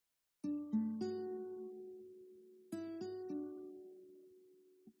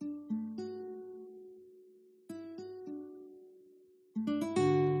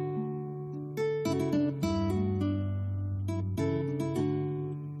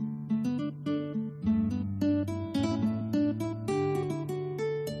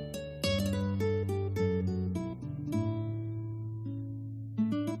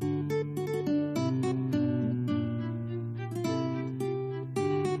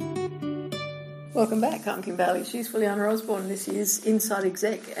Welcome back. I'm Kim Bailey. She's Fuliana Osborne. This is Inside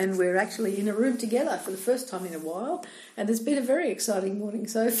Exec, and we're actually in a room together for the first time in a while. And it's been a very exciting morning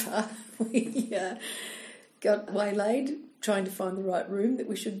so far. We got waylaid trying to find the right room that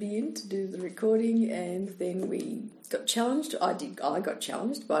we should be in to do the recording, and then we got challenged. I got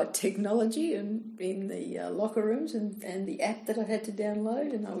challenged by technology and in the locker rooms and the app that I had to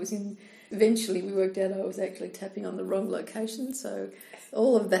download, and I was in. Eventually, we worked out I was actually tapping on the wrong location, so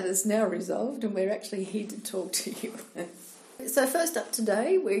all of that is now resolved, and we're actually here to talk to you. So first up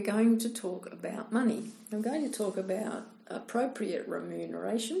today, we're going to talk about money. I'm going to talk about appropriate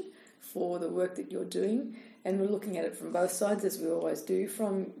remuneration for the work that you're doing, and we're looking at it from both sides, as we always do,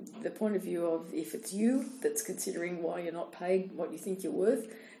 from the point of view of if it's you that's considering why you're not paid what you think you're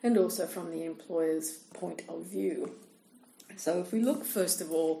worth, and also from the employer's point of view. So if we look, first of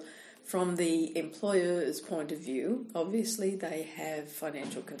all, from the employer's point of view, obviously they have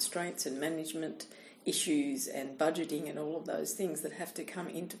financial constraints and management issues and budgeting and all of those things that have to come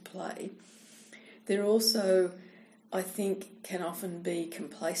into play. There also, I think, can often be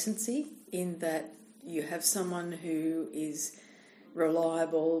complacency in that you have someone who is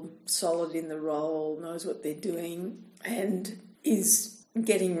reliable, solid in the role, knows what they're doing, and is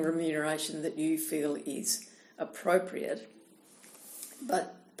getting remuneration that you feel is appropriate.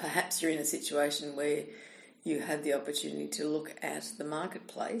 But perhaps you're in a situation where you had the opportunity to look at the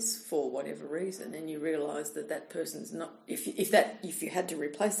marketplace for whatever reason, and you realise that person's not. If you had to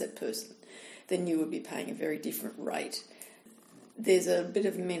replace that person, then you would be paying a very different rate. There's a bit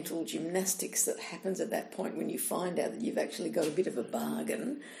of mental gymnastics that happens at that point when you find out that you've actually got a bit of a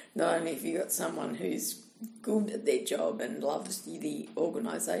bargain. Not only have you got someone who's good at their job and loves the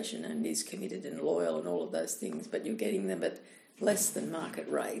organisation and is committed and loyal and all of those things, but you're getting them at less than market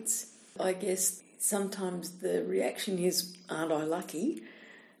rates. I guess sometimes the reaction is, aren't I lucky?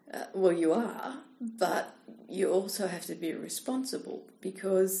 Well, you are, but you also have to be responsible,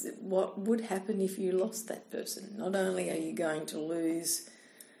 because what would happen if you lost that person? Not only are you going to lose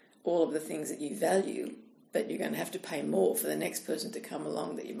all of the things that you value, but you're going to have to pay more for the next person to come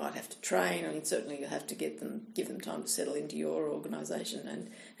along that you might have to train, and certainly you'll have to give them time to settle into your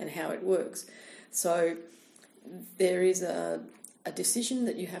organisation and how it works. So there is a decision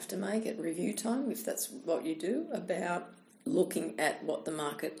that you have to make at review time, if that's what you do, about looking at what the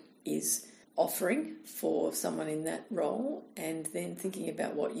market is offering for someone in that role, and then thinking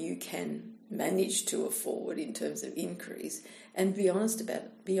about what you can manage to afford in terms of increase, and be honest about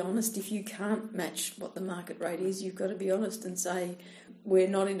it. Be honest. If you can't match what the market rate is, you've got to be honest and say, we're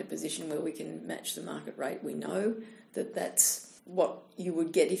not in a position where we can match the market rate. We know that that's what you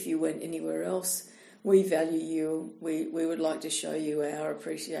would get if you went anywhere else. We value you. We would like to show you our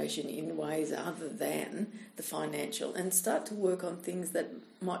appreciation in ways other than the financial, and start to work on things that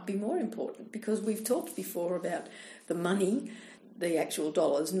might be more important, because we've talked before about the money, the actual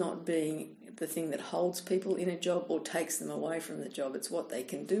dollars, not being the thing that holds people in a job or takes them away from the job. It's what they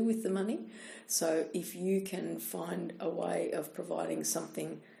can do with the money. So if you can find a way of providing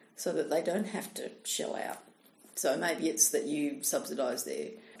something so that they don't have to shell out. So maybe it's that you subsidise their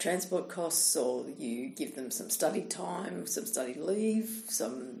transport costs, or you give them some study time, some study leave,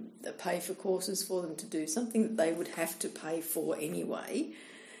 some pay for courses for them to do, something that they would have to pay for anyway,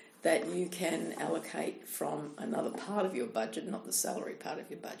 that you can allocate from another part of your budget, not the salary part of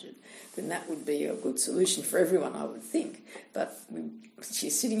your budget. Then that would be a good solution for everyone, I would think. But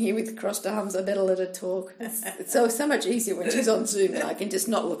she's sitting here with crossed arms. I better let her talk. It's so much easier when she's on Zoom and I can just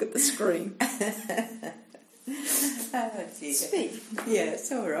not look at the screen. Oh, dear. Speak. Yes,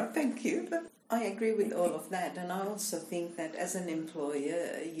 all right, thank you. But I agree with all of that, and I also think that as an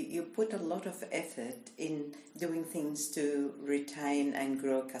employer, you put a lot of effort in doing things to retain and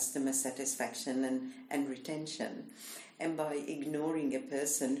grow customer satisfaction and retention. And by ignoring a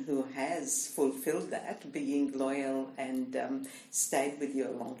person who has fulfilled that, being loyal and stayed with you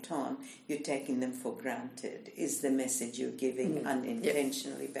a long time, you're taking them for granted, is the message you're giving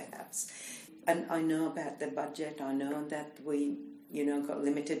unintentionally, perhaps. And I know about the budget. I know that we, got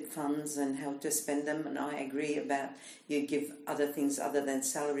limited funds and how to spend them. And I agree about you give other things other than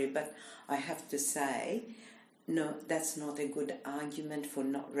salary. But I have to say, no, that's not a good argument for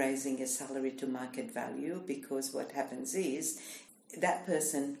not raising a salary to market value, because what happens is that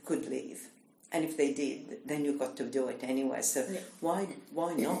person could leave. And if they did, then you've got to do it anyway. So why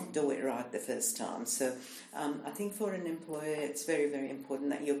not do it right the first time? So I think for an employer, it's very, very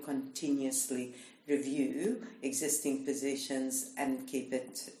important that you continuously review existing positions and keep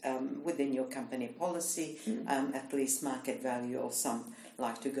it within your company policy, at least market value, or some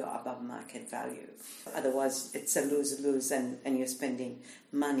like to go above market value. Otherwise, it's a lose-lose, and you're spending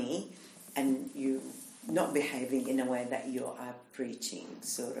money and you not behaving in a way that you are preaching,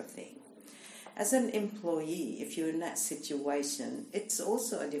 sort of thing. As an employee, if you're in that situation, it's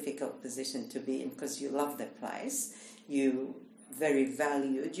also a difficult position to be in because you love the place, you very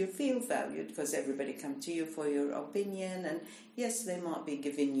valued, you feel valued because everybody come to you for your opinion, and yes, they might be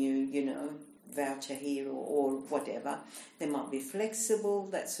giving you, voucher here or whatever. They might be flexible,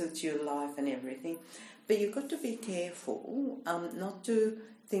 that suits your life and everything. But you've got to be careful not to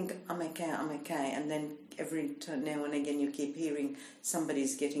think, I'm okay, and then every now and again you keep hearing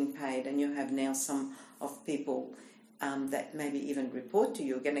somebody's getting paid, and you have now some of people that maybe even report to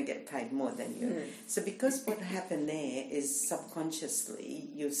you are going to get paid more than you. So because what happened there is subconsciously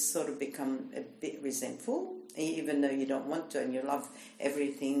you sort of become a bit resentful, even though you don't want to, and you love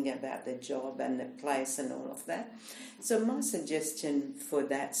everything about the job and the place and all of that. So my suggestion for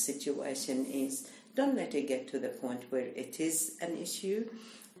that situation is don't let it get to the point where it is an issue.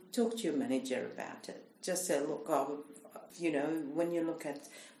 Talk to your manager about it. Just say, look, when you look at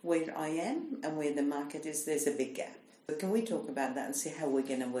where I am and where the market is, there's a big gap. So can we talk about that and see how we're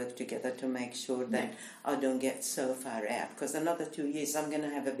going to work together to make sure that I don't get so far out? Because another 2 years, I'm going to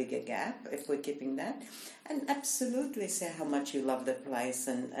have a bigger gap if we're keeping that. And absolutely say how much you love the place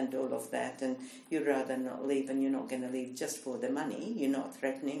and all of that, and you'd rather not leave, and you're not going to leave just for the money. You're not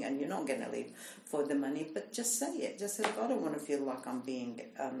threatening, and you're not going to leave for the money, but just say it. Just say, I don't want to feel like I'm being,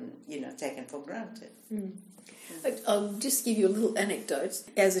 taken for granted. I'll just give you a little anecdote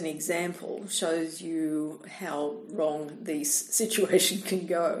as an example, shows you how wrong this situation can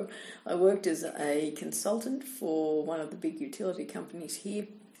go. I worked as a consultant for one of the big utility companies here,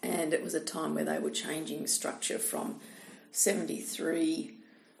 and it was a time where they were changing structure from 73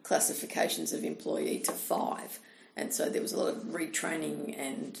 classifications of employee to 5. And so there was a lot of retraining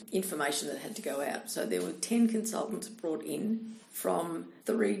and information that had to go out. So there were 10 consultants brought in from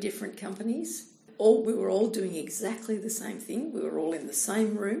 3 different companies. We were all doing exactly the same thing. We were all in the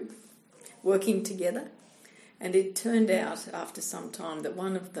same room, working together. And it turned out after some time that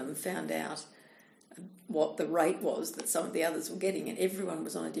one of them found out what the rate was that some of the others were getting, and everyone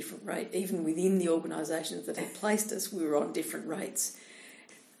was on a different rate. Even within the organisations that had placed us, we were on different rates.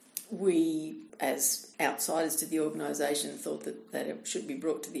 We, as outsiders to the organisation, thought that it should be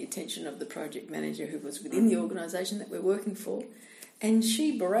brought to the attention of the project manager who was within the organisation that we're working for. And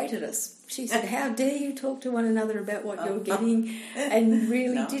she berated us. She said, how dare you talk to one another about what you're getting, and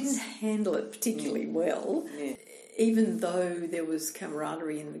really didn't handle it particularly well. Yeah. Even though there was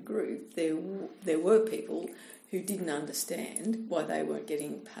camaraderie in the group, there were people who didn't understand why they weren't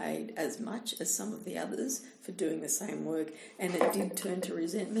getting paid as much as some of the others for doing the same work. And it did turn to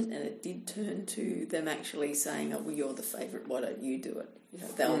resentment, and it did turn to them actually saying, well, you're the favourite, why don't you do it?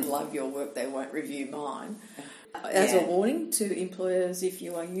 They'll love your work, they won't review mine. As a warning to employers, if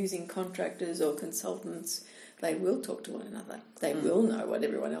you are using contractors or consultants, they will talk to one another. They will know what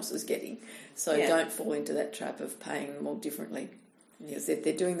everyone else is getting. So don't fall into that trap of paying them all differently. Because if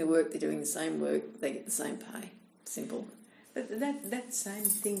they're doing the work, they're doing the same work, they get the same pay. Simple. But that same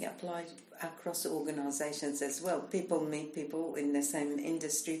thing applies across organisations as well. People meet people in the same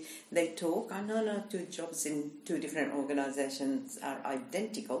industry. They talk. I know 2 jobs in 2 different organisations are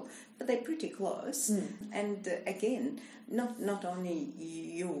identical, but they're pretty close. And again, not only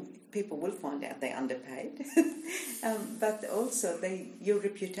people will find out they're underpaid, but also your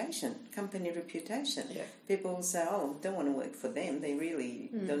reputation, company reputation. Yeah. People will say, don't want to work for them. They really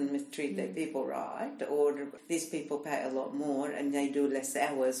don't treat their people right, or these people pay a lot more and they do less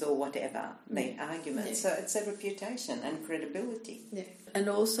hours, or whatever. They argument. Yeah. So it's a reputation and credibility. Yeah. And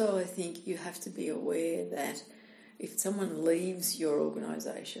also I think you have to be aware that if someone leaves your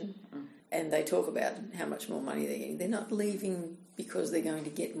organisation and they talk about how much more money they're getting, they're not leaving because they're going to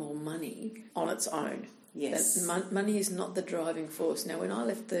get more money on its own. Yes. Money is not the driving force. Now, when I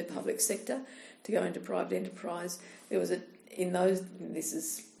left the public sector to go into private enterprise, there was this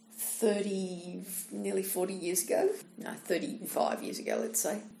is 30, nearly 40 years ago, 35 years ago, let's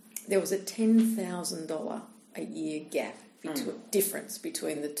say, there was a $10,000 a year gap, difference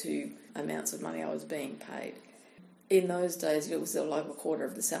between the 2 amounts of money I was being paid. In those days, it was like a quarter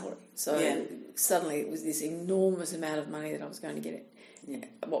of the salary. So suddenly it was this enormous amount of money that I was going to get,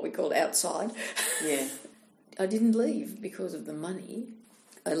 what we called outside. Yeah. I didn't leave because of the money.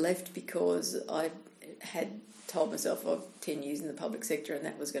 I left because I had told myself 10 years in the public sector and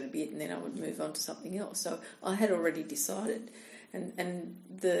that was going to be it, and then I would move on to something else. So I had already decided. And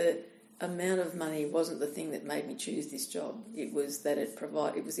the amount of money wasn't the thing that made me choose this job. It was that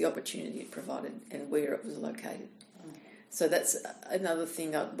it was the opportunity it provided and where it was located. So that's another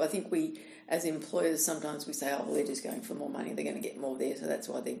thing. I think we, as employers, sometimes we say, oh, well, they're just going for more money, they're going to get more there, so that's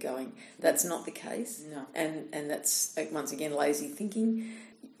why they're going. That's not the case. No. And that's, once again, lazy thinking.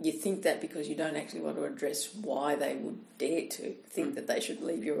 You think that because you don't actually want to address why they would dare to think that they should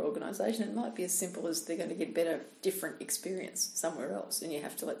leave your organisation. It might be as simple as they're going to get better, different experience somewhere else, and you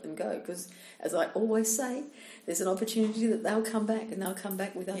have to let them go. Because, as I always say, there's an opportunity that they'll come back, and they'll come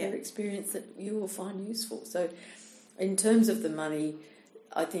back with other experience that you will find useful. So in terms of the money,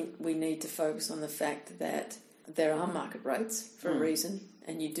 I think we need to focus on the fact that there are market rates for a reason,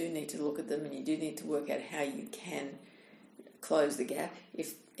 and you do need to look at them, and you do need to work out how you can close the gap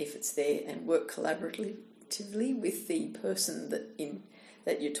if it's there, and work collaboratively with the person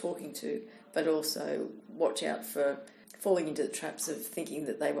that you're talking to, but also watch out for falling into the traps of thinking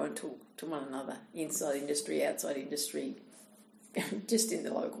that they won't talk to one another, inside industry, outside industry, just in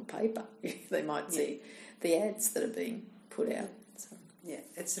the local paper. They might see the ads that are being put out. So. Yeah,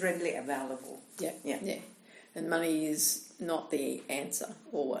 it's readily available. Yeah. And money is not the answer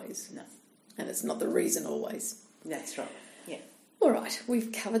always. No. And it's not the reason always. That's right. Yeah. All right,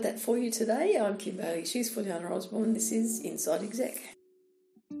 we've covered that for you today. I'm Kim Bailey. She's Fuliana Osborne. This is Inside Exec.